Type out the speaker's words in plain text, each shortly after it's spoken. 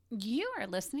You are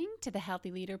listening to the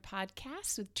Healthy Leader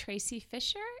Podcast with Tracy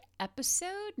Fisher,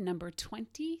 episode number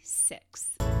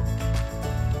 26.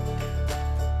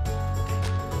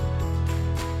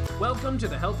 Welcome to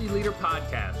the Healthy Leader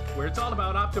Podcast, where it's all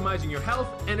about optimizing your health,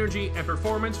 energy, and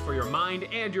performance for your mind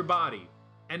and your body.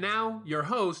 And now, your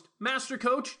host, Master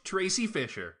Coach Tracy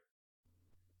Fisher.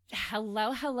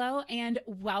 Hello, and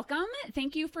welcome.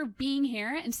 Thank you for being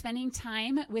here and spending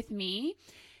time with me.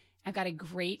 I've got a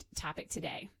great topic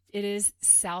today. It is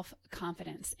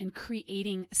self-confidence and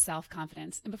creating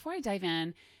self-confidence. And before I dive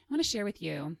in, I want to share with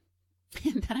you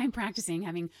that I'm practicing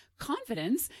having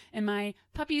confidence in my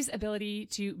puppy's ability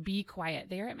to be quiet.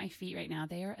 They are at my feet right now.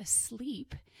 They are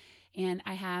asleep. And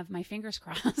I have my fingers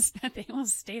crossed that they will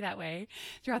stay that way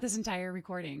throughout this entire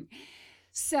recording.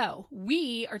 So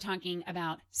we are talking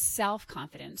about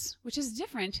self-confidence, which is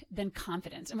different than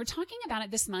confidence. And we're talking about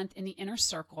it this month in the Inner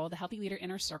Circle, the Healthy Leader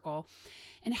Inner Circle.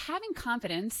 And having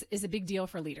confidence is a big deal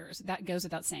for leaders. That goes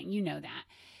without saying. You know that.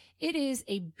 It is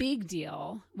a big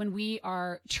deal when we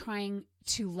are trying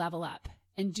to level up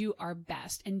and do our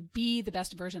best and be the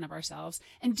best version of ourselves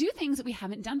and do things that we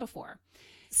haven't done before.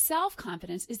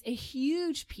 Self-confidence is a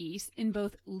huge piece in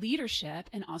both leadership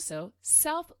and also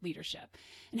self-leadership.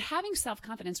 And having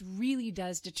self-confidence really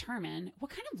does determine what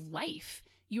kind of life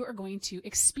you are going to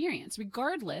experience,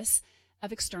 regardless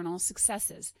of external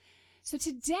successes. So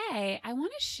today, I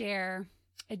want to share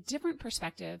a different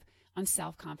perspective on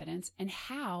self-confidence and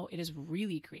how it is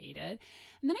really created.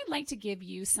 And then I'd like to give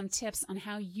you some tips on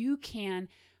how you can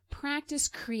practice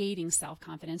creating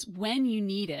self-confidence when you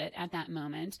need it at that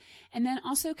moment, and then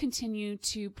also continue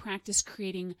to practice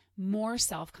creating more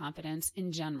self-confidence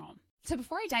in general. So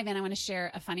before I dive in, I want to share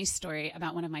a funny story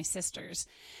about one of my sisters.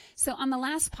 So on the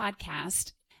last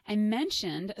podcast, I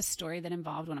mentioned a story that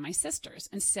involved one of my sisters.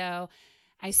 And so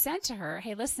I said to her,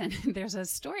 hey, listen, there's a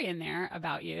story in there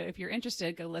about you. If you're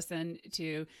interested, go listen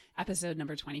to episode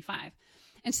number 25.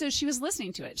 And so she was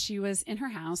listening to it. She was in her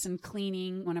house and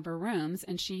cleaning one of her rooms,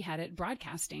 and she had it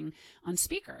broadcasting on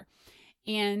speaker.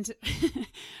 And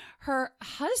her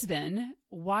husband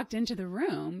walked into the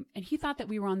room, and he thought that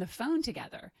we were on the phone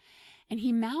together. And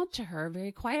he mouthed to her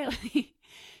very quietly,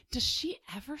 does she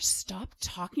ever stop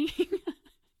talking?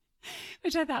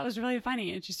 Which I thought was really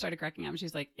funny. And she started cracking up.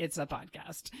 She's like, it's a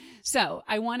podcast. So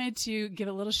I wanted to give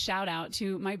a little shout out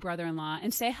to my brother-in-law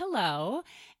and say hello.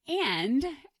 And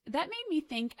that made me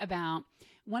think about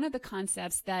one of the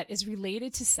concepts that is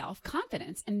related to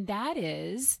self-confidence, and that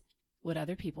is what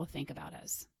other people think about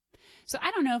us. So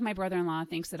I don't know if my brother-in-law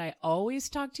thinks that I always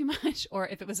talk too much or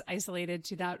if it was isolated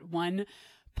to that one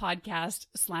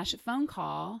podcast/phone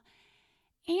call.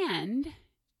 And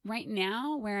right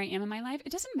now, where I am in my life,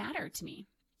 it doesn't matter to me.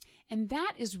 And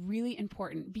that is really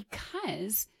important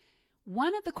because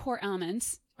one of the core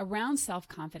elements around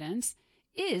self-confidence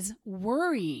is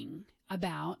worrying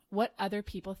about what other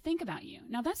people think about you.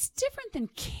 Now, that's different than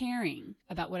caring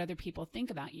about what other people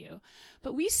think about you,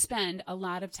 but we spend a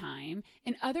lot of time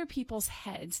in other people's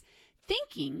heads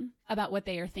thinking about what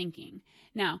they are thinking.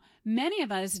 Now, many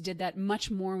of us did that much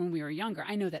more when we were younger.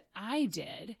 I know that I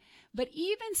did, but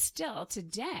even still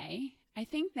today, I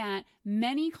think that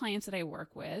many clients that I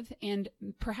work with, and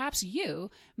perhaps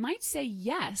you, might say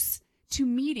yes to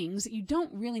meetings that you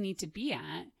don't really need to be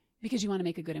at because you want to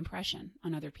make a good impression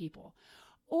on other people,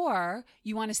 or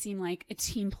you want to seem like a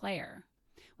team player.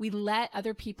 We let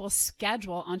other people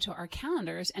schedule onto our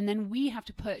calendars, and then we have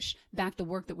to push back the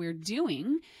work that we're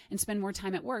doing and spend more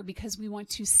time at work because we want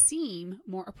to seem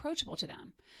more approachable to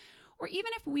them. Or even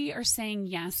if we are saying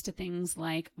yes to things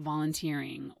like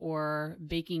volunteering or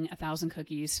baking 1,000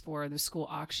 cookies for the school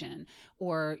auction,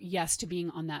 or yes to being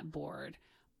on that board,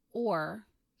 or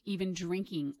even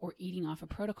drinking or eating off a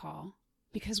protocol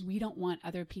because we don't want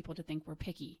other people to think we're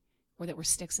picky or that we're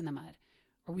sticks in the mud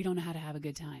or we don't know how to have a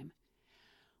good time.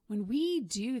 When we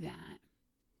do that,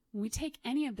 when we take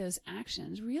any of those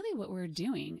actions, really what we're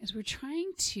doing is we're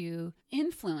trying to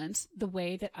influence the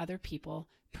way that other people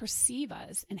perceive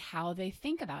us and how they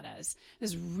think about us.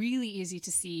 It's really easy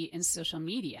to see in social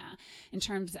media in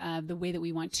terms of the way that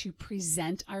we want to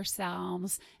present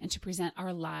ourselves and to present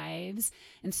our lives.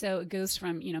 And so it goes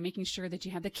from, making sure that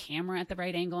you have the camera at the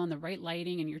right angle and the right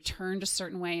lighting and you're turned a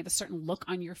certain way, the certain look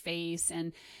on your face.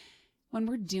 And when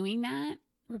we're doing that,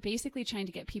 we're basically trying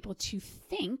to get people to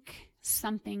think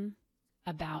something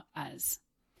about us.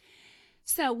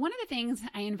 So one of the things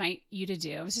I invite you to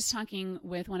do, I was just talking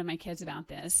with one of my kids about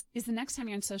this, is the next time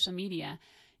you're on social media,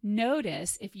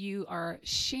 notice if you are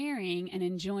sharing and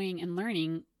enjoying and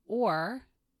learning or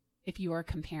if you are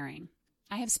comparing.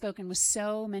 I have spoken with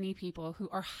so many people who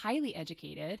are highly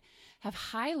educated, have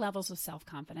high levels of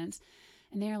self-confidence,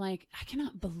 And they're like, I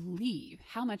cannot believe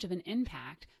how much of an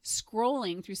impact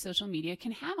scrolling through social media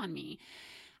can have on me.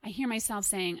 I hear myself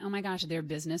saying, oh my gosh, their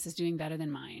business is doing better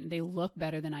than mine. They look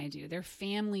better than I do. Their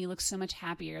family looks so much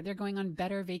happier. They're going on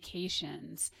better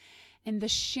vacations. And the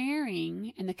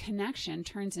sharing and the connection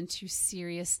turns into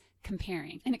serious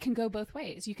comparing. And it can go both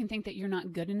ways. You can think that you're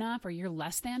not good enough or you're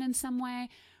less than in some way,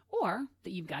 or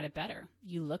that you've got it better.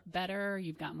 You look better,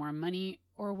 you've got more money,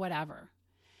 or whatever.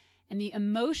 And the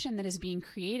emotion that is being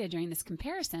created during this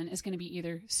comparison is going to be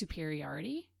either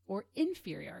superiority or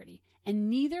inferiority. And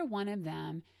neither one of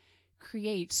them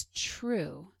creates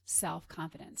true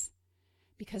self-confidence,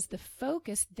 because the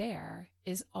focus there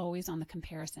is always on the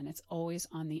comparison. It's always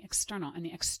on the external, and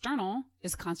the external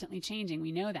is constantly changing.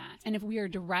 We know that. And if we are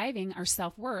deriving our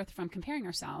self-worth from comparing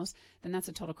ourselves, then that's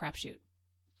a total crapshoot.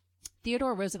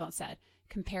 Theodore Roosevelt said,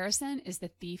 comparison is the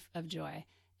thief of joy.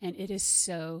 And it is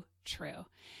so true.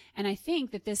 And I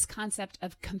think that this concept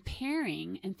of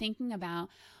comparing and thinking about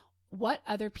what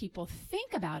other people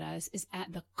think about us is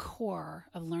at the core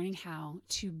of learning how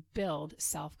to build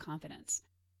self-confidence.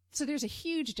 So there's a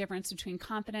huge difference between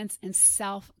confidence and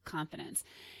self-confidence.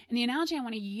 And the analogy I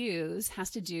want to use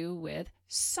has to do with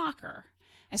soccer.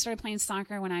 I started playing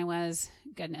soccer when I was,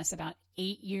 about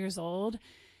 8 years old.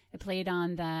 I played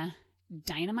on the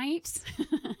Dynamite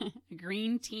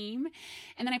green team.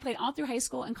 And then I played all through high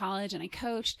school and college, and I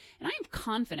coached. And I am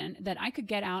confident that I could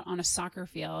get out on a soccer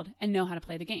field and know how to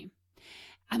play the game.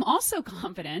 I'm also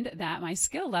confident that my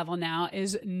skill level now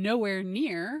is nowhere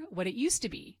near what it used to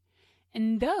be.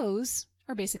 And those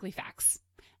are basically facts.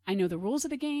 I know the rules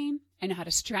of the game. I know how to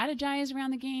strategize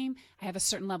around the game. I have a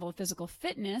certain level of physical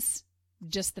fitness,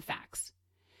 just the facts.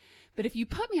 But if you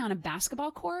put me on a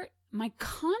basketball court, my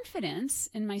confidence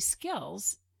in my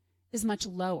skills is much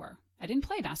lower. I didn't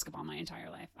play basketball my entire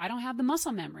life. I don't have the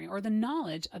muscle memory or the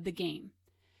knowledge of the game.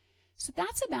 So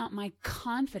that's about my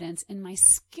confidence in my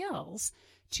skills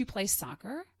to play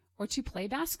soccer or to play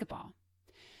basketball.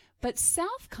 But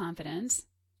self-confidence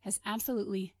has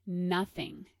absolutely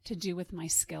nothing to do with my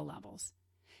skill levels.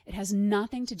 It has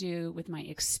nothing to do with my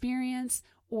experience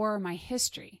or my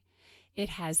history. It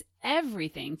has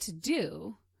everything to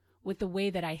do with the way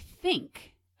that I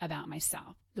think about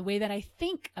myself, the way that I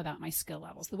think about my skill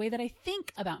levels, the way that I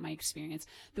think about my experience,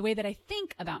 the way that I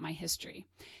think about my history.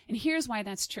 And here's why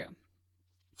that's true.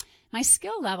 My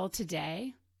skill level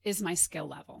today is my skill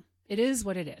level. It is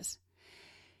what it is.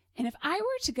 And if I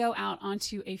were to go out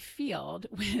onto a field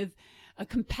with a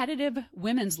competitive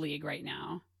women's league right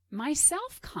now, my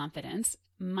self-confidence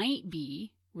might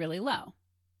be really low.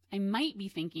 I might be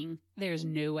thinking, there's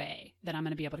no way that I'm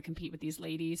going to be able to compete with these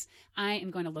ladies. I am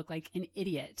going to look like an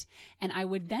idiot. And I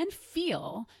would then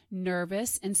feel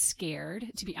nervous and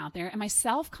scared to be out there, and my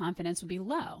self-confidence would be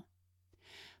low.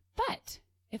 But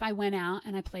if I went out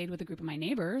and I played with a group of my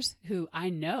neighbors who I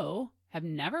know have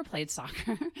never played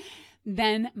soccer,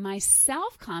 then my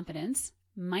self-confidence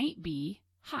might be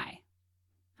high.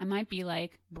 I might be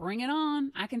like, bring it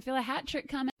on. I can feel a hat trick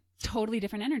coming. Totally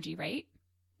different energy, right?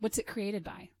 What's it created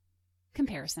by?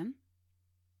 Comparison.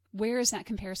 Where is that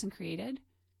comparison created?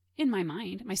 In my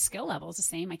mind. My skill level is the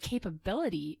same. My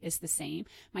capability is the same.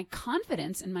 My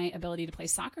confidence in my ability to play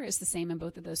soccer is the same in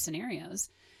both of those scenarios.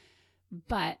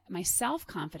 But my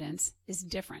self-confidence is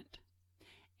different.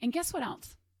 And guess what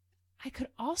else? I could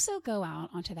also go out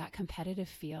onto that competitive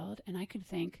field and I could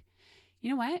think, you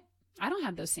know what? I don't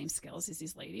have those same skills as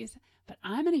these ladies, but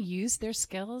I'm going to use their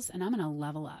skills and I'm going to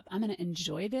level up. I'm going to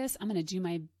enjoy this. I'm going to do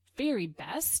my very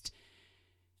best.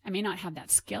 I may not have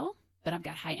that skill, but I've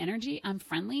got high energy. I'm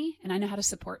friendly and I know how to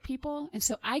support people. And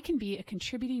so I can be a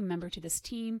contributing member to this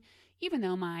team, even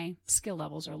though my skill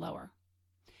levels are lower.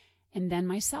 And then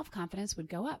my self-confidence would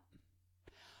go up.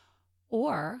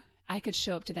 Or I could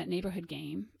show up to that neighborhood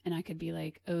game and I could be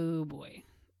like, oh boy,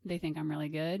 they think I'm really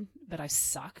good, but I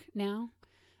suck now.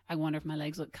 I wonder if my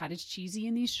legs look cottage cheesy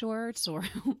in these shorts or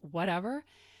whatever.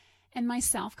 And my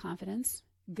self-confidence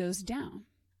goes down.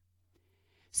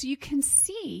 So you can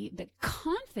see that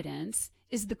confidence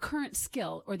is the current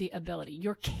skill or the ability,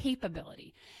 your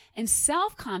capability. And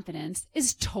self-confidence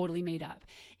is totally made up.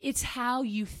 It's how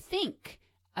you think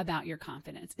about your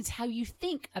confidence. It's how you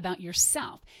think about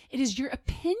yourself. It is your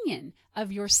opinion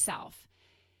of yourself.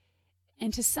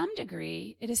 And to some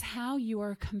degree, it is how you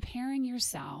are comparing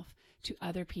yourself to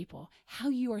other people, how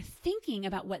you are thinking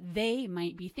about what they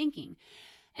might be thinking.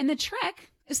 And the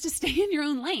trick is to stay in your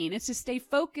own lane. It's to stay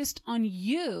focused on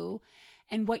you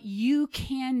and what you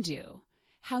can do,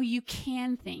 how you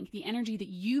can think, the energy that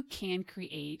you can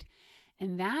create.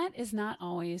 And that is not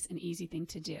always an easy thing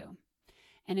to do.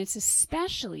 And it's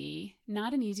especially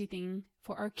not an easy thing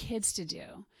for our kids to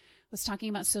do was talking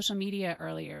about social media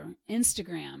earlier,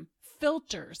 Instagram,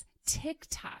 filters,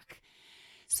 TikTok.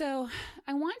 So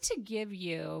I want to give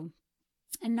you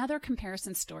another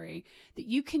comparison story that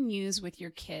you can use with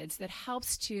your kids that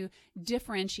helps to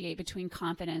differentiate between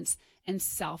confidence and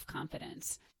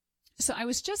self-confidence. So I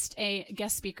was just a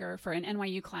guest speaker for an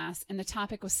NYU class, and the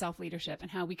topic was self-leadership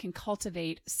and how we can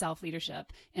cultivate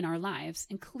self-leadership in our lives.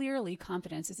 And clearly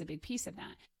confidence is a big piece of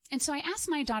that. And so I asked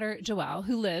my daughter, Joelle,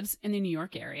 who lives in the New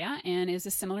York area and is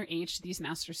a similar age to these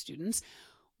master's students,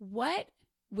 what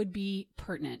would be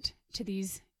pertinent to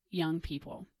these young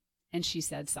people? And she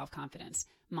said, self-confidence.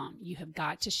 Mom, you have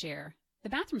got to share the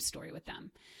bathroom story with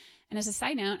them. And as a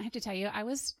side note, I have to tell you, I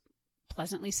was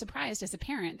pleasantly surprised as a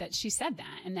parent that she said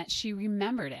that and that she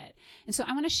remembered it. And so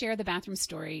I want to share the bathroom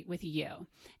story with you.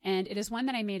 And it is one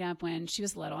that I made up when she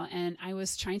was little, and I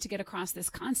was trying to get across this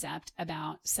concept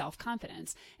about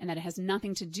self-confidence, and that it has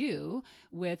nothing to do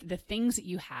with the things that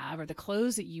you have or the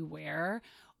clothes that you wear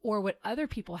or what other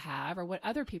people have or what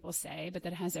other people say, but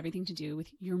that it has everything to do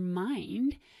with your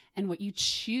mind and what you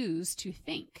choose to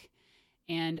think.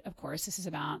 And of course, this is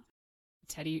about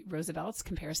Teddy Roosevelt's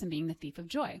comparison being the thief of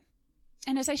joy.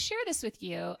 And as I share this with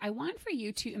you, I want for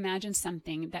you to imagine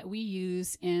something that we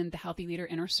use in the Healthy Leader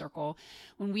Inner Circle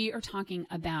when we are talking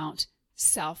about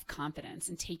self-confidence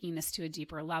and taking this to a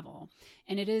deeper level.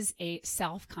 And it is a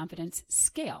self-confidence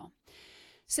scale.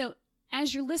 So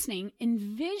as you're listening,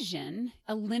 envision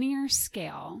a linear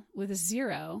scale with a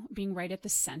 0 being right at the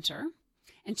center.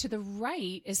 And to the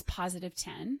right is positive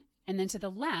 10. And then to the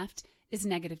left is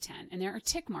negative 10. And there are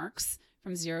tick marks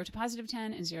from 0 to positive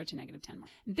 10 and 0 to negative 10.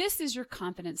 This is your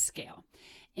confidence scale.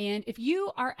 And if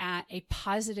you are at a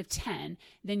positive 10,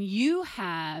 then you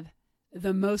have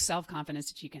the most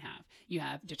self-confidence that you can have. You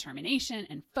have determination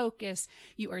and focus.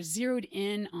 You are zeroed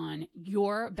in on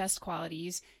your best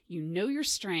qualities. You know your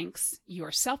strengths. You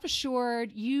are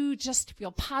self-assured. You just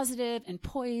feel positive and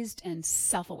poised and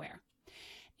self-aware.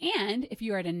 And if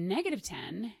you are at a negative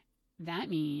 10, that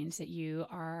means that you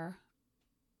are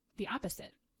the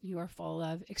opposite. You are full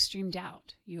of extreme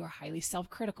doubt. You are highly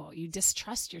self-critical. You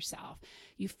distrust yourself.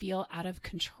 You feel out of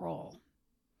control.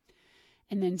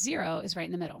 And then 0 is right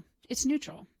in the middle. It's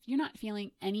neutral. You're not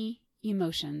feeling any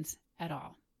emotions at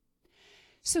all.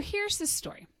 So here's the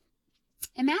story.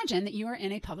 Imagine that you are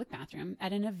in a public bathroom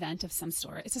at an event of some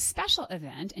sort. It's a special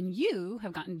event and you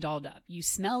have gotten dolled up. You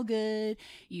smell good.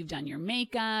 You've done your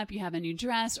makeup. You have a new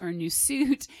dress or a new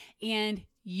suit, and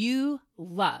you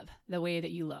love the way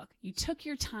that you look. You took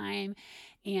your time,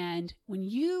 and when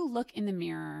you look in the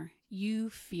mirror, you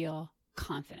feel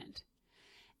confident.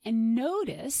 And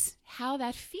notice how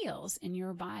that feels in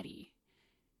your body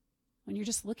when you're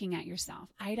just looking at yourself,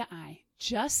 eye to eye,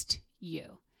 just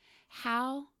you.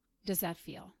 How does that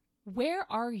feel? Where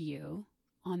are you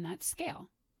on that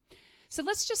scale? So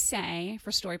let's just say,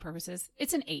 for story purposes,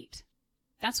 it's an 8.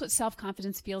 That's what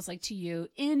self-confidence feels like to you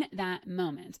in that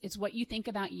moment. It's what you think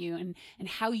about you and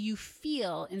how you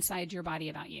feel inside your body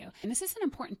about you. And this is an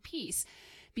important piece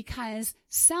because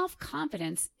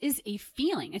self-confidence is a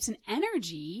feeling. It's an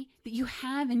energy that you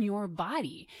have in your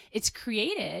body. It's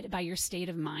created by your state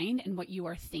of mind and what you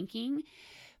are thinking.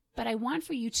 But I want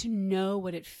for you to know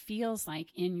what it feels like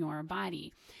in your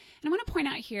body. And I want to point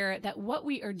out here that what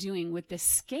we are doing with this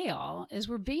scale is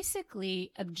we're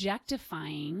basically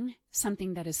objectifying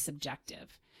something that is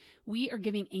subjective. We are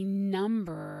giving a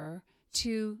number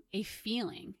to a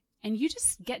feeling, and you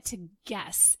just get to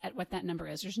guess at what that number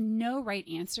is. There's no right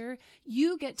answer.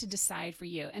 You get to decide for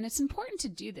you. And it's important to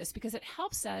do this because it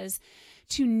helps us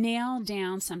to nail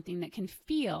down something that can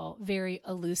feel very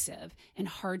elusive and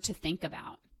hard to think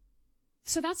about.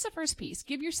 So that's the first piece.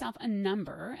 Give yourself a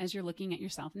number as you're looking at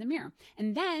yourself in the mirror.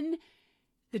 And then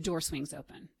the door swings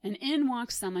open and in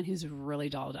walks someone who's really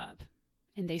dolled up.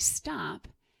 And they stop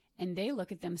and they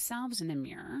look at themselves in the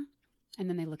mirror, and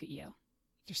then they look at you.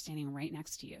 They're standing right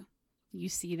next to you. You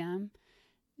see them.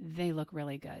 They look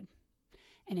really good.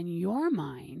 And in your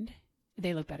mind,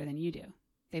 they look better than you do.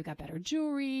 They've got better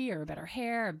jewelry or better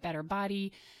hair, or better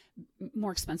body,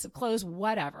 more expensive clothes,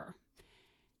 whatever.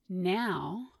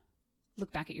 Now,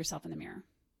 look back at yourself in the mirror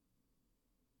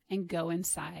and go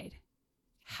inside.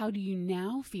 How do you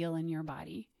now feel in your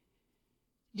body?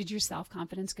 Did your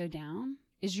self-confidence go down?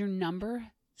 Is your number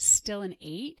still an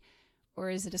 8, or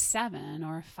is it a 7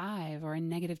 or a 5 or a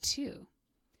 -2?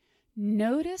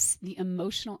 Notice the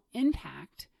emotional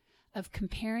impact of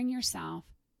comparing yourself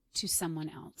to someone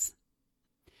else.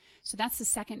 So that's the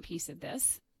second piece of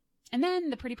this. And then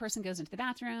the pretty person goes into the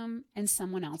bathroom and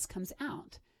someone else comes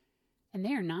out. And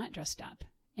they are not dressed up.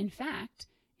 In fact,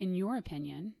 in your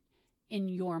opinion, in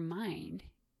your mind,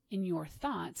 in your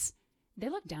thoughts, they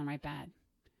look downright bad.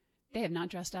 They have not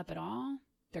dressed up at all.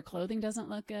 Their clothing doesn't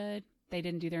look good. They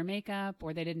didn't do their makeup,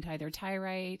 or they didn't tie their tie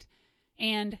right.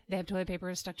 And they have toilet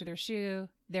paper stuck to their shoe.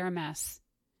 They're a mess.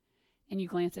 And you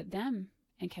glance at them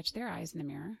and catch their eyes in the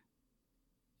mirror.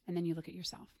 And then you look at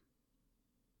yourself.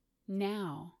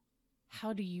 Now,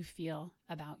 how do you feel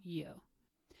about you?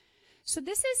 So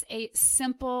this is a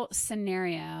simple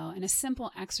scenario and a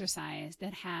simple exercise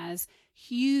that has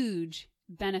huge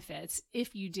benefits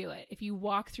if you do it. If you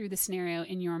walk through the scenario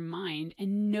in your mind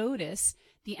and notice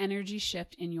the energy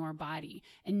shift in your body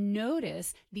and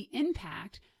notice the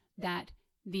impact that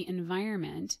the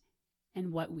environment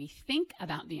and what we think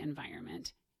about the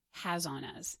environment has on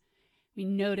us. We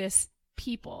notice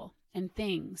people and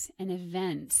things and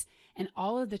events and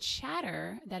all of the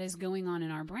chatter that is going on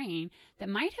in our brain that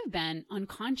might have been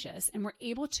unconscious, and we're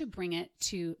able to bring it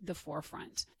to the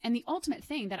forefront. And the ultimate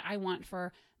thing that I want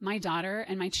for my daughter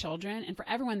and my children and for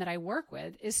everyone that I work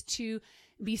with is to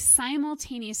be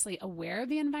simultaneously aware of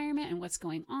the environment and what's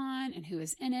going on and who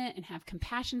is in it, and have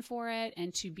compassion for it,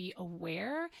 and to be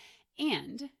aware,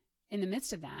 and in the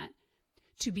midst of that,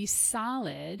 to be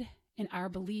solid in our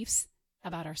beliefs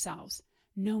about ourselves,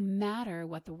 no matter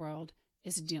what the world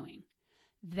is doing.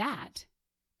 That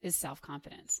is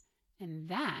self-confidence. And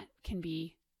that can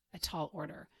be a tall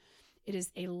order. It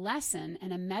is a lesson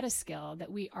and a meta skill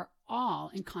that we are all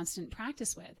in constant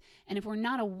practice with. And if we're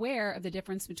not aware of the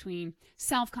difference between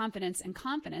self-confidence and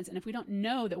confidence, and if we don't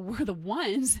know that we're the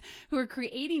ones who are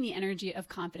creating the energy of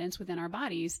confidence within our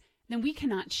bodies, then we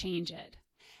cannot change it.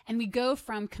 And we go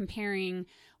from comparing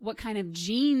what kind of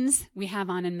jeans we have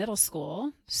on in middle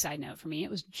school. Side note for me, it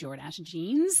was Jordache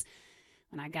jeans.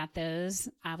 When I got those,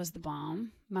 I was the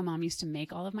bomb. My mom used to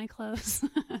make all of my clothes.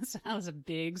 So that was a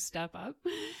big step up.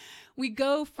 We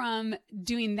go from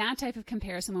doing that type of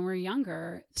comparison when we're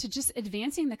younger to just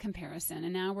advancing the comparison.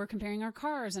 And now we're comparing our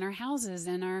cars and our houses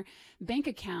and our bank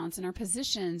accounts and our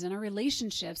positions and our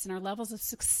relationships and our levels of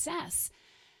success.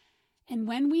 And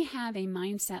when we have a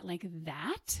mindset like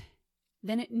that,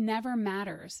 then it never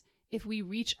matters if we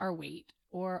reach our weight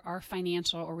or our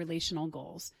financial or relational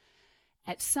goals.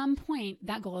 At some point,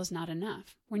 that goal is not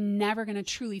enough. We're never going to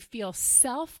truly feel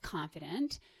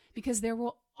self-confident because there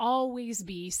will always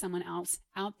be someone else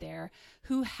out there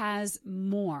who has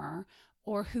more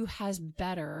or who has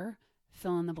better,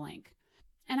 fill in the blank.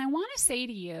 And I want to say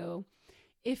to you,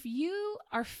 if you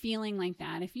are feeling like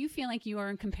that, if you feel like you are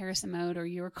in comparison mode, or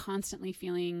you're constantly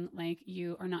feeling like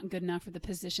you are not good enough for the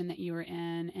position that you are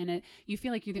in, and you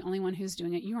feel like you're the only one who's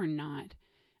doing it, you are not.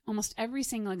 Almost every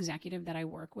single executive that I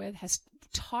work with has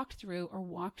talked through or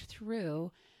walked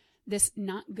through this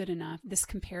not good enough, this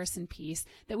comparison piece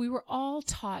that we were all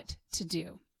taught to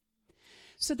do.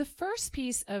 So the first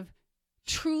piece of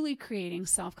truly creating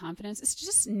self-confidence is to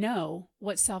just know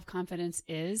what self-confidence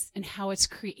is and how it's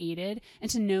created,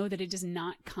 and to know that it does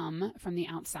not come from the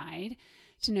outside,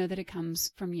 to know that it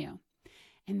comes from you.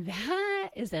 And that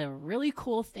is a really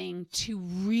cool thing to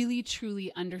really,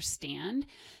 truly understand,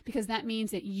 because that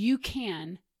means that you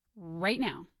can, right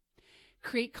now,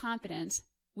 create confidence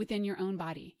within your own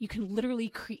body. You can literally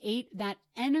create that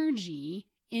energy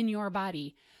in your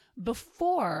body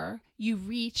before you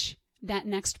reach that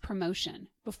next promotion,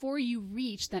 before you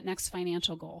reach that next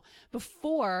financial goal,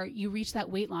 before you reach that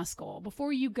weight loss goal,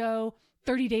 before you go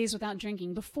 30 days without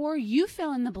drinking, before you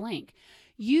fill in the blank.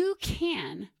 You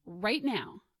can, right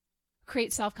now,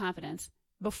 create self-confidence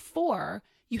before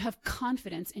you have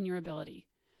confidence in your ability.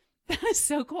 That is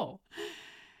so cool.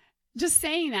 Just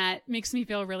saying that makes me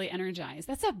feel really energized.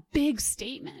 That's a big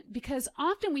statement, because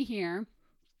often we hear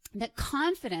that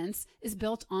confidence is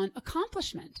built on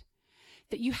accomplishment,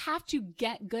 that you have to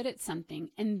get good at something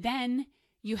and then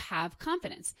you have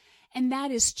confidence. And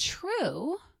that is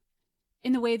true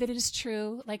in the way that it is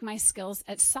true, like my skills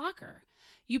at soccer.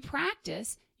 You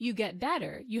practice, you get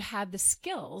better, you have the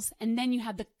skills, and then you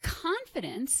have the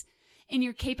confidence in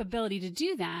your capability to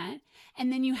do that.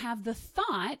 And then you have the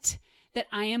thought that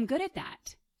I am good at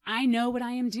that. I know what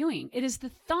I am doing. It is the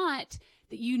thought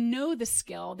that you know the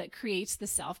skill that creates the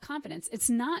self-confidence. It's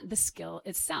not the skill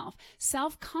itself.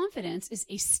 Self-confidence is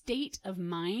a state of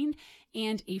mind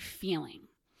and a feeling.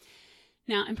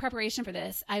 Now, in preparation for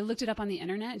this, I looked it up on the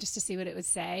internet just to see what it would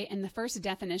say. And the first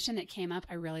definition that came up,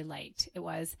 I really liked. It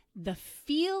was the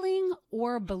feeling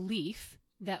or belief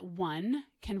that one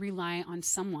can rely on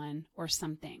someone or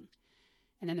something.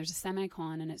 And then there's a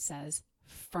semicolon and it says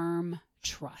firm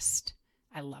trust.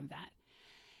 I love that.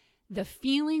 The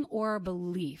feeling or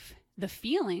belief. The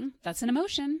feeling, that's an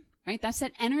emotion, right? That's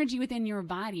that energy within your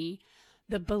body.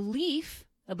 The belief,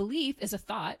 a belief is a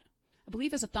thought. A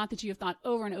belief is a thought that you have thought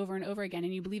over and over and over again,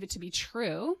 and you believe it to be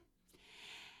true.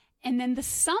 And then the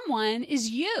someone is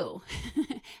you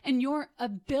and your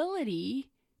ability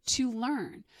to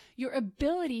learn, your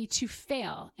ability to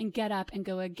fail and get up and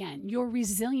go again, your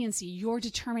resiliency, your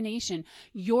determination,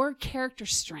 your character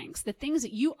strengths, the things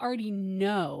that you already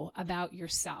know about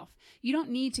yourself. You don't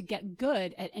need to get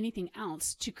good at anything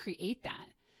else to create that.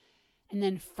 And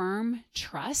then firm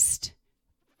trust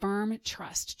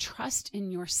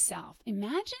in yourself.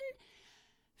 Imagine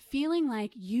feeling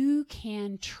like you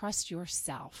can trust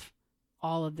yourself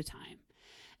all of the time.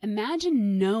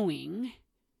 Imagine knowing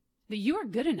that you are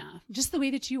good enough just the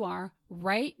way that you are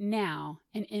right now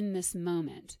and in this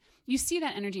moment. You see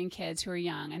that energy in kids who are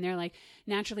young and they're like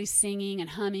naturally singing and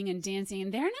humming and dancing,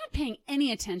 and they're not paying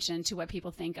any attention to what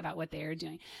people think about what they are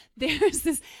doing. There's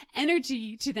this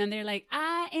energy to them. They're like,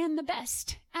 I am the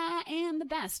best. I am the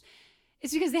best.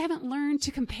 It's because they haven't learned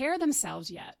to compare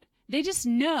themselves yet. They just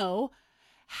know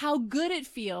how good it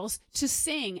feels to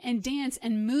sing and dance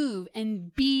and move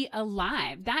and be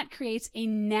alive. That creates a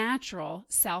natural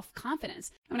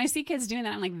self-confidence. And when I see kids doing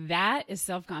that, I'm like, that is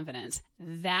self-confidence.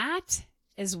 That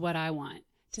is what I want.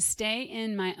 To stay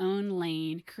in my own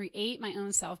lane, create my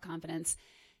own self-confidence,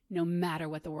 no matter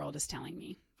what the world is telling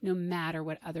me, no matter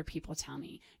what other people tell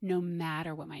me, no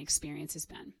matter what my experience has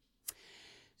been.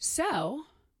 So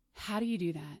how do you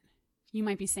do that? You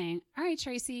might be saying, all right,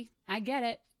 Tracy, I get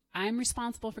it. I'm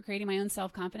responsible for creating my own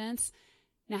self-confidence.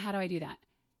 Now, how do I do that?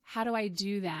 How do I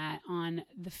do that on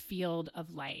the field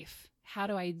of life? How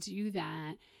do I do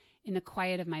that in the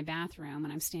quiet of my bathroom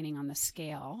when I'm standing on the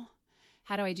scale?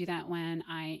 How do I do that when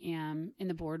I am in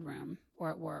the boardroom or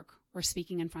at work or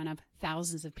speaking in front of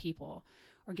thousands of people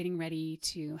or getting ready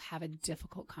to have a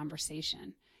difficult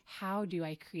conversation? How do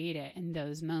I create it in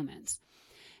those moments?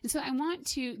 And so I want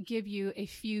to give you a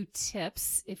few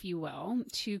tips, if you will,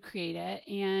 to create it.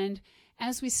 And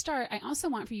as we start, I also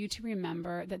want for you to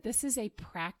remember that this is a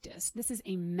practice. This is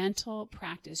a mental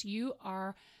practice. You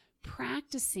are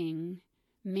practicing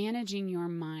managing your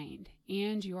mind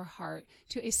and your heart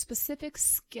to a specific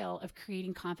skill of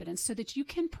creating confidence so that you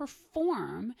can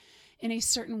perform in a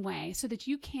certain way, so that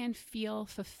you can feel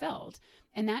fulfilled.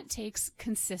 And that takes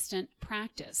consistent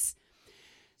practice.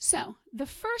 So the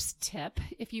first tip,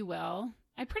 if you will,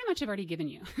 I pretty much have already given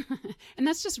you. And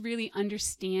that's just really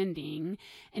understanding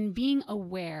and being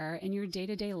aware in your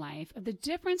day-to-day life of the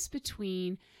difference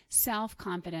between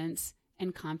self-confidence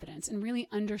and confidence, and really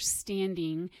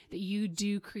understanding that you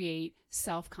do create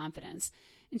self-confidence,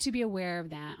 and to be aware of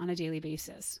that on a daily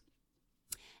basis.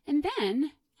 And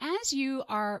then as you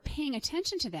are paying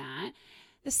attention to that,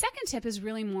 the second tip is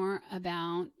really more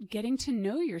about getting to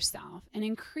know yourself and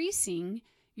increasing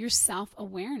your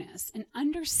self-awareness and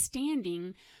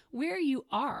understanding where you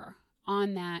are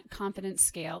on that confidence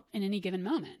scale in any given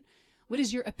moment. What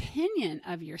is your opinion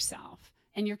of yourself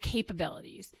and your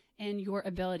capabilities and your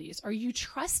abilities? Are you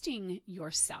trusting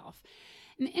yourself?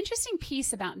 And the interesting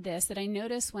piece about this that I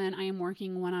notice when I am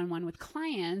working one-on-one with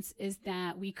clients is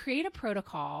that we create a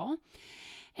protocol.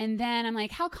 And then I'm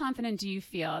like, how confident do you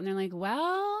feel? And they're like,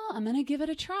 well, I'm going to give it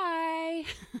a try.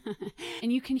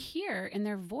 And you can hear in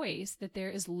their voice that there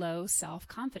is low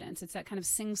self-confidence. It's that kind of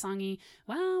sing-songy,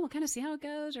 well, we'll kind of see how it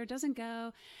goes or it doesn't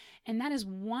go. And that is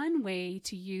one way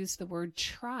to use the word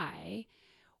try,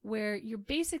 where you're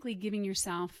basically giving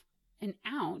yourself an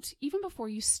out even before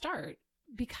you start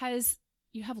because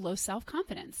you have low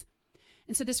self-confidence.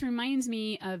 And so this reminds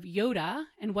me of Yoda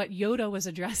and what Yoda was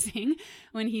addressing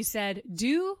when he said,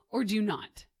 do or do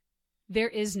not. There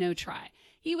is no try.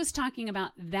 He was talking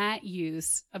about that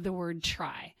use of the word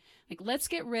try. Like, let's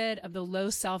get rid of the low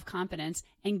self-confidence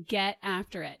and get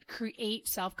after it. Create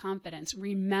self-confidence.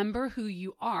 Remember who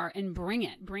you are and bring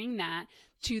it. Bring that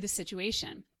to the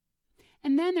situation.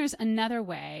 And then there's another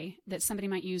way that somebody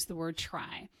might use the word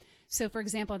try. So for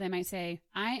example, they might say,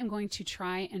 I am going to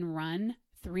try and run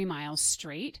 3 miles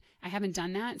straight. I haven't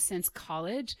done that since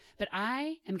college, but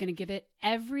I am going to give it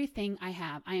everything I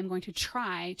have. I am going to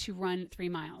try to run 3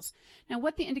 miles. Now,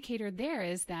 what the indicator there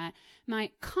is that my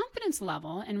confidence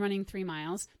level in running 3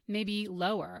 miles may be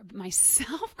lower, but my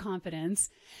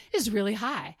self-confidence is really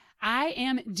high. I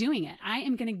am doing it. I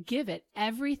am going to give it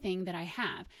everything that I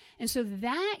have. And so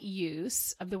that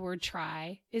use of the word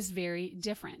try is very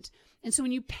different. And so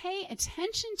when you pay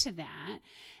attention to that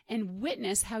and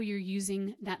witness how you're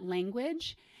using that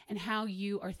language and how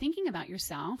you are thinking about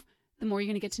yourself, the more you're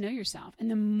going to get to know yourself. And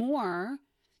the more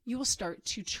you will start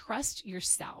to trust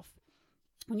yourself.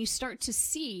 When you start to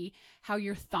see how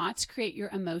your thoughts create your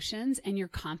emotions and your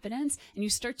confidence, and you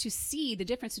start to see the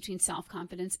difference between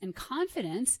self-confidence and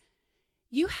confidence,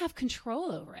 you have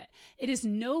control over it. It is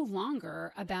no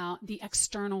longer about the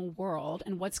external world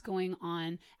and what's going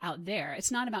on out there.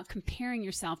 It's not about comparing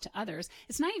yourself to others.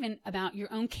 It's not even about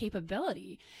your own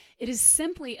capability. It is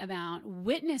simply about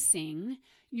witnessing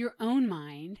your own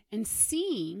mind and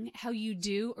seeing how you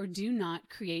do or do not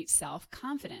create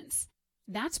self-confidence.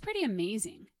 That's pretty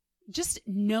amazing. Just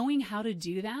knowing how to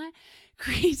do that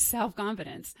creates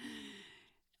self-confidence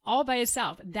all by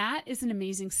itself. That is an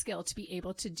amazing skill to be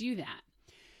able to do that.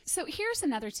 So here's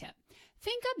another tip.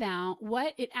 Think about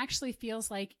what it actually feels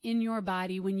like in your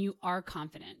body when you are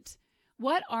confident.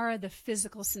 What are the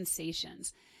physical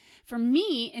sensations? For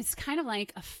me, it's kind of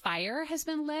like a fire has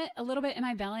been lit a little bit in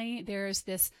my belly. There's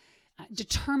this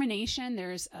determination.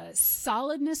 There's a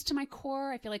solidness to my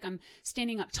core. I feel like I'm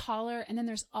standing up taller. And then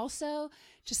there's also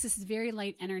just this very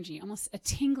light energy, almost a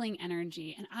tingling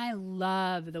energy. And I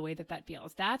love the way that that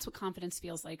feels. That's what confidence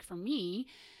feels like for me.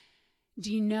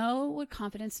 Do you know what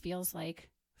confidence feels like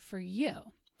for you?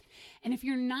 And if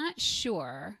you're not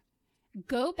sure,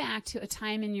 go back to a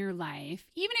time in your life,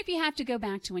 even if you have to go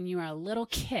back to when you were a little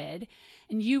kid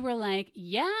and you were like,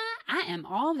 yeah, I am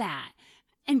all that.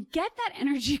 And get that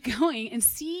energy going and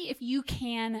see if you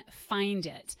can find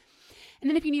it. And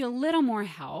then if you need a little more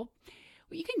help,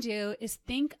 what you can do is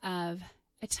think of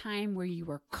a time where you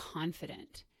were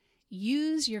confident.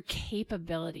 Use your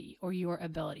capability or your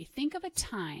ability. Think of a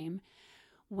time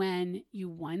when you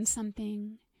won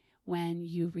something, when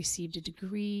you received a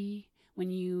degree, when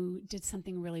you did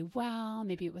something really well.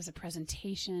 Maybe it was a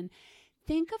presentation.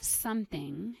 Think of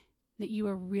something that you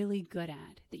are really good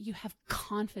at, that you have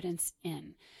confidence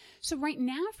in. So right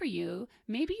now for you,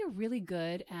 maybe you're really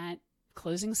good at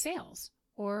closing sales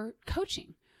or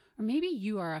coaching, or maybe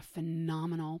you are a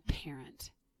phenomenal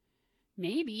parent.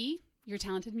 Maybe you're a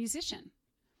talented musician.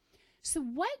 So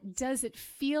what does it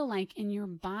feel like in your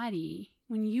body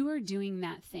when you are doing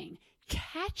that thing?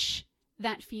 Catch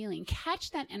that feeling, catch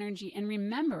that energy and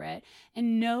remember it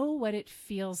and know what it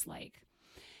feels like.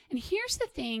 And here's the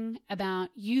thing about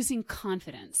using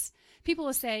confidence. People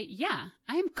will say, yeah,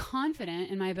 I am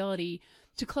confident in my ability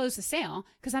to close a sale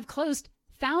because I've closed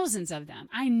thousands of them.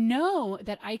 I know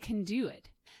that I can do it.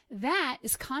 That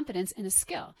is confidence in a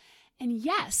skill. And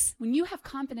yes, when you have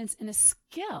confidence in a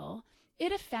skill,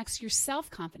 it affects your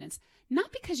self-confidence,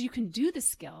 not because you can do the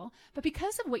skill, but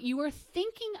because of what you are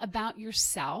thinking about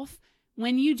yourself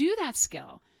when you do that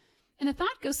skill. And the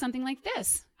thought goes something like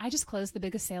this: I just closed the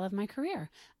biggest sale of my career.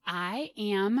 I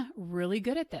am really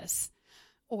good at this.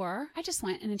 Or I just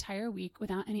went an entire week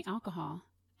without any alcohol.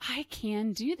 I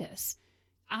can do this.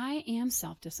 I am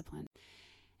self-disciplined.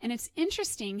 And it's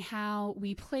interesting how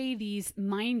we play these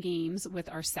mind games with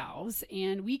ourselves,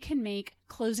 and we can make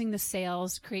closing the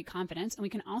sales create confidence, and we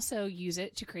can also use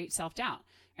it to create self-doubt,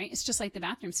 right? It's just like the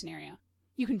bathroom scenario.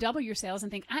 You can double your sales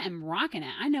and think, I am rocking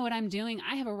it. I know what I'm doing.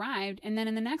 I have arrived. And then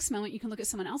in the next moment, you can look at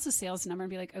someone else's sales number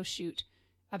and be like, oh, shoot,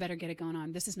 I better get it going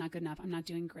on. This is not good enough. I'm not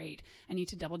doing great. I need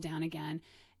to double down again.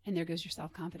 And there goes your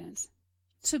self-confidence.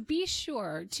 So be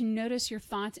sure to notice your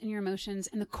thoughts and your emotions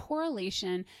and the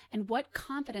correlation and what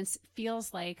confidence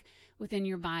feels like within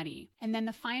your body. And then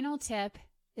the final tip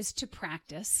is to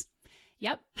practice.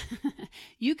 Yep,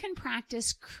 you can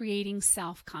practice creating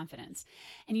self-confidence,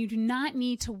 and you do not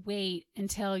need to wait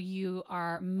until you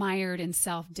are mired in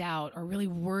self-doubt or really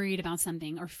worried about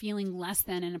something or feeling less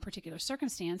than in a particular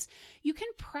circumstance. You can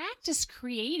practice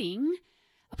creating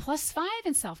a +5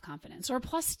 in self-confidence or a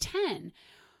 +10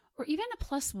 or even a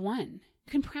 +1. You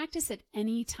can practice at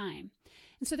any time.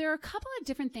 And so there are a couple of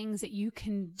different things that you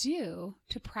can do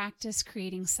to practice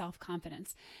creating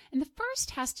self-confidence. And the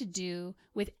first has to do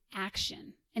with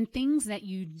action and things that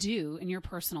you do in your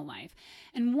personal life.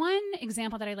 And one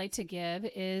example that I like to give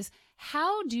is,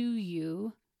 how do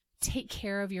you take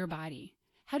care of your body?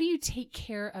 How do you take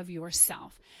care of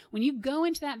yourself? When you go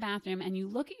into that bathroom and you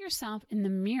look at yourself in the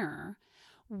mirror,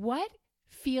 what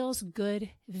feels good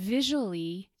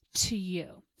visually to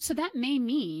you? So that may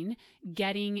mean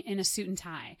getting in a suit and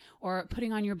tie, or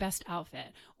putting on your best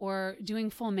outfit, or doing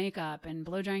full makeup and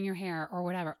blow drying your hair or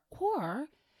whatever. Or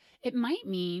it might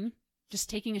mean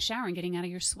just taking a shower and getting out of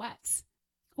your sweats.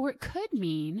 Or it could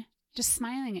mean just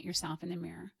smiling at yourself in the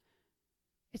mirror.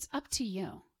 It's up to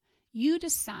you. You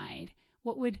decide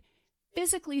what would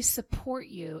physically support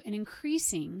you in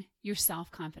increasing your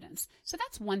self-confidence. So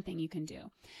that's one thing you can do.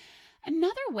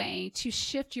 Another way to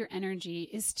shift your energy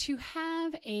is to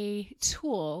have a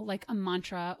tool like a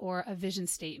mantra or a vision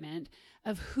statement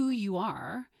of who you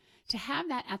are, to have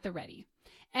that at the ready.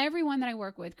 Everyone that I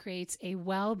work with creates a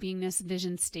well-beingness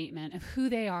vision statement of who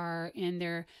they are in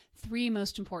their 3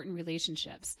 most important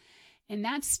relationships. And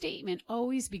that statement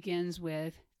always begins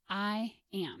with, I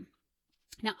am.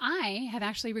 Now, I have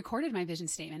actually recorded my vision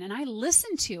statement and I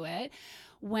listen to it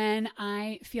when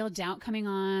I feel doubt coming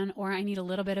on or I need a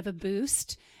little bit of a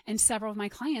boost. And several of my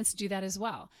clients do that as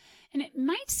well. And it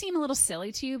might seem a little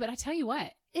silly to you, but I tell you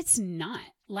what, it's not.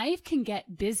 Life can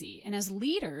get busy. And as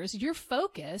leaders, your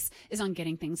focus is on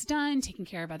getting things done, taking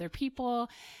care of other people,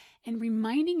 and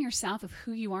reminding yourself of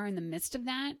who you are in the midst of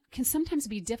that can sometimes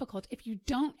be difficult if you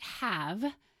don't have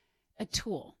a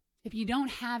tool, if you don't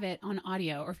have it on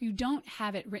audio, or if you don't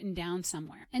have it written down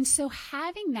somewhere. And so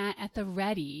having that at the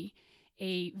ready,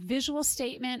 a visual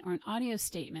statement or an audio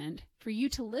statement for you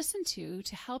to listen to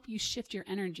help you shift your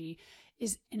energy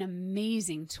is an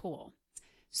amazing tool.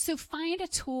 So find a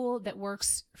tool that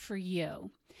works for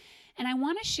you. And I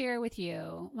want to share with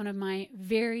you one of my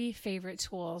very favorite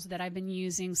tools that I've been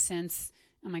using since,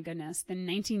 oh my goodness, the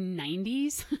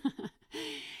 1990s.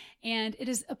 And it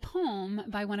is a poem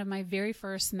by one of my very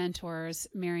first mentors,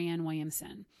 Marianne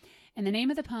Williamson. And the name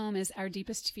of the poem is Our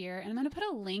Deepest Fear. And I'm going to put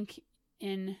a link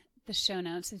in the show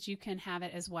notes so that you can have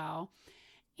it as well.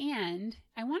 And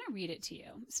I want to read it to you.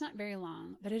 It's not very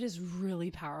long, but it is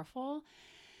really powerful.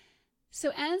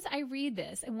 So as I read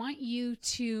this, I want you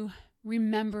to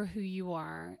remember who you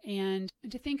are and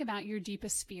to think about your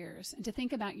deepest fears and to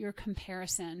think about your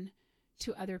comparison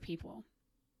to other people.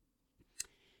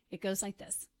 It goes like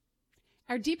this.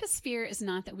 Our deepest fear is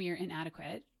not that we are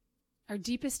inadequate. Our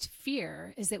deepest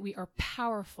fear is that we are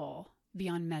powerful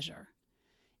beyond measure.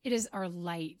 It is our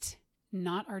light,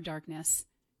 not our darkness,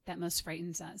 that most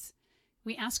frightens us.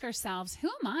 We ask ourselves, who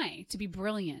am I to be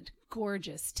brilliant,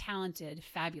 gorgeous, talented,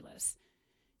 fabulous?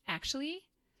 Actually,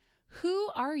 who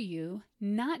are you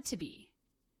not to be?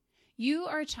 You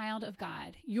are a child of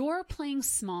God. Your playing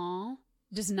small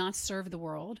does not serve the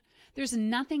world. There's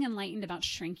nothing enlightened about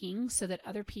shrinking so that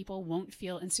other people won't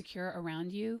feel insecure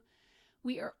around you.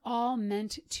 We are all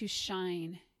meant to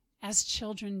shine as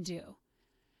children do.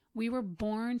 We were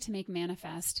born to make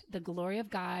manifest the glory of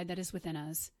God that is within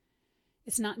us.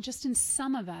 It's not just in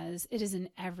some of us, it is in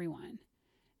everyone.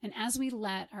 And as we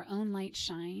let our own light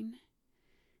shine,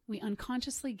 we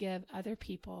unconsciously give other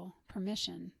people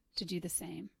permission to do the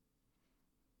same.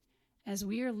 As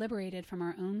we are liberated from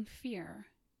our own fear,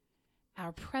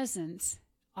 our presence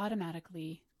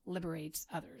automatically liberates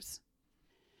others.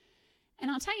 And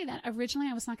I'll tell you that originally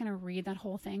I was not going to read that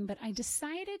whole thing, but I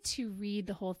decided to read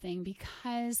the whole thing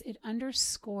because it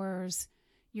underscores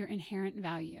your inherent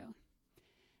value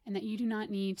and that you do not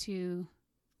need to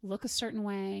look a certain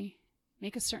way,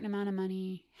 make a certain amount of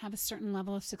money, have a certain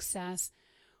level of success,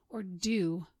 or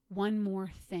do one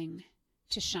more thing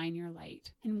to shine your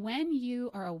light. And when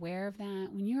you are aware of that,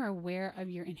 when you're aware of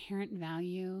your inherent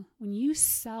value, when you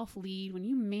self-lead, when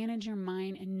you manage your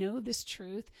mind and know this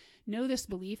truth, know this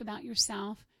belief about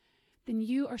yourself, then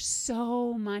you are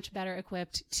so much better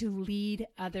equipped to lead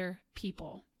other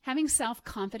people. Having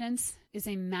self-confidence is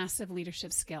a massive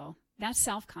leadership skill. That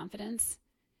self-confidence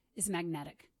is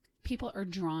magnetic. People are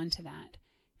drawn to that.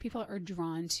 People are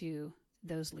drawn to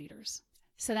those leaders.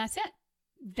 So that's it.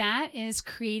 That is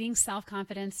creating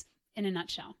self-confidence in a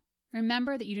nutshell.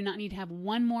 Remember that you do not need to have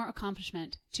one more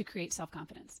accomplishment to create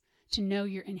self-confidence, to know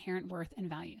your inherent worth and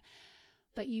value.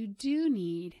 But you do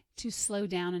need to slow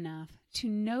down enough to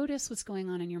notice what's going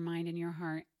on in your mind and your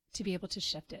heart to be able to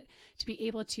shift it, to be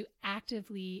able to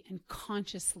actively and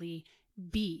consciously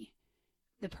be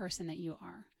the person that you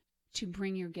are, to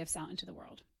bring your gifts out into the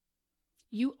world.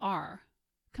 You are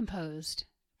composed,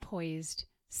 poised,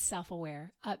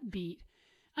 self-aware, upbeat,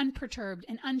 unperturbed,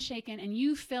 and unshaken, and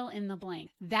you fill in the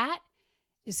blank. That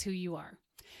is who you are.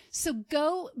 So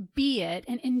go be it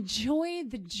and enjoy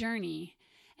the journey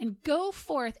and go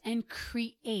forth and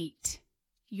create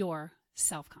your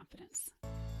self-confidence.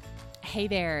 Hey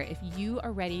there, if you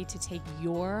are ready to take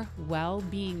your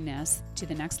well-beingness to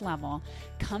the next level,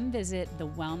 come visit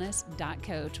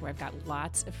thewellness.coach where I've got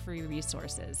lots of free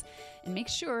resources. And make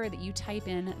sure that you type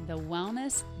in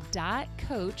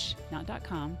thewellness.coach, not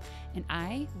 .com, and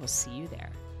I will see you there.